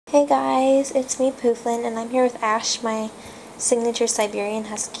Hey guys, it's me Pooflin, and I'm here with Ash, my signature Siberian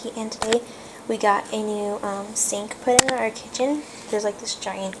Husky, and today we got a new sink put in our kitchen. There's like this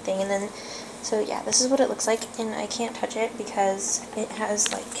giant thing, and then, so yeah, this is what it looks like, and I can't touch it because it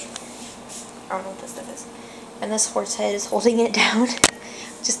has like, I don't know what this stuff is, and this horse head is holding it down,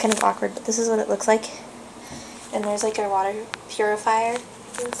 which is kind of awkward, but this is what it looks like. And there's like our water purifier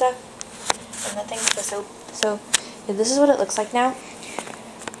and stuff, and that thing's the soap. So yeah, this is what it looks like now.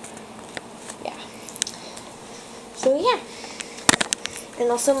 So yeah,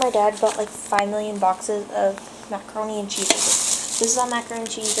 and also my dad bought like 5 million boxes of macaroni and cheese. This is all macaroni and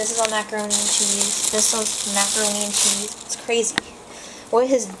cheese, this is all macaroni and cheese, this is macaroni and cheese. It's crazy.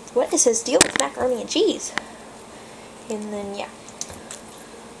 What is his deal with macaroni and cheese? And then yeah.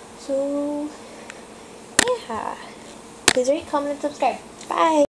 So yeah. Please rate, comment, and subscribe. Bye!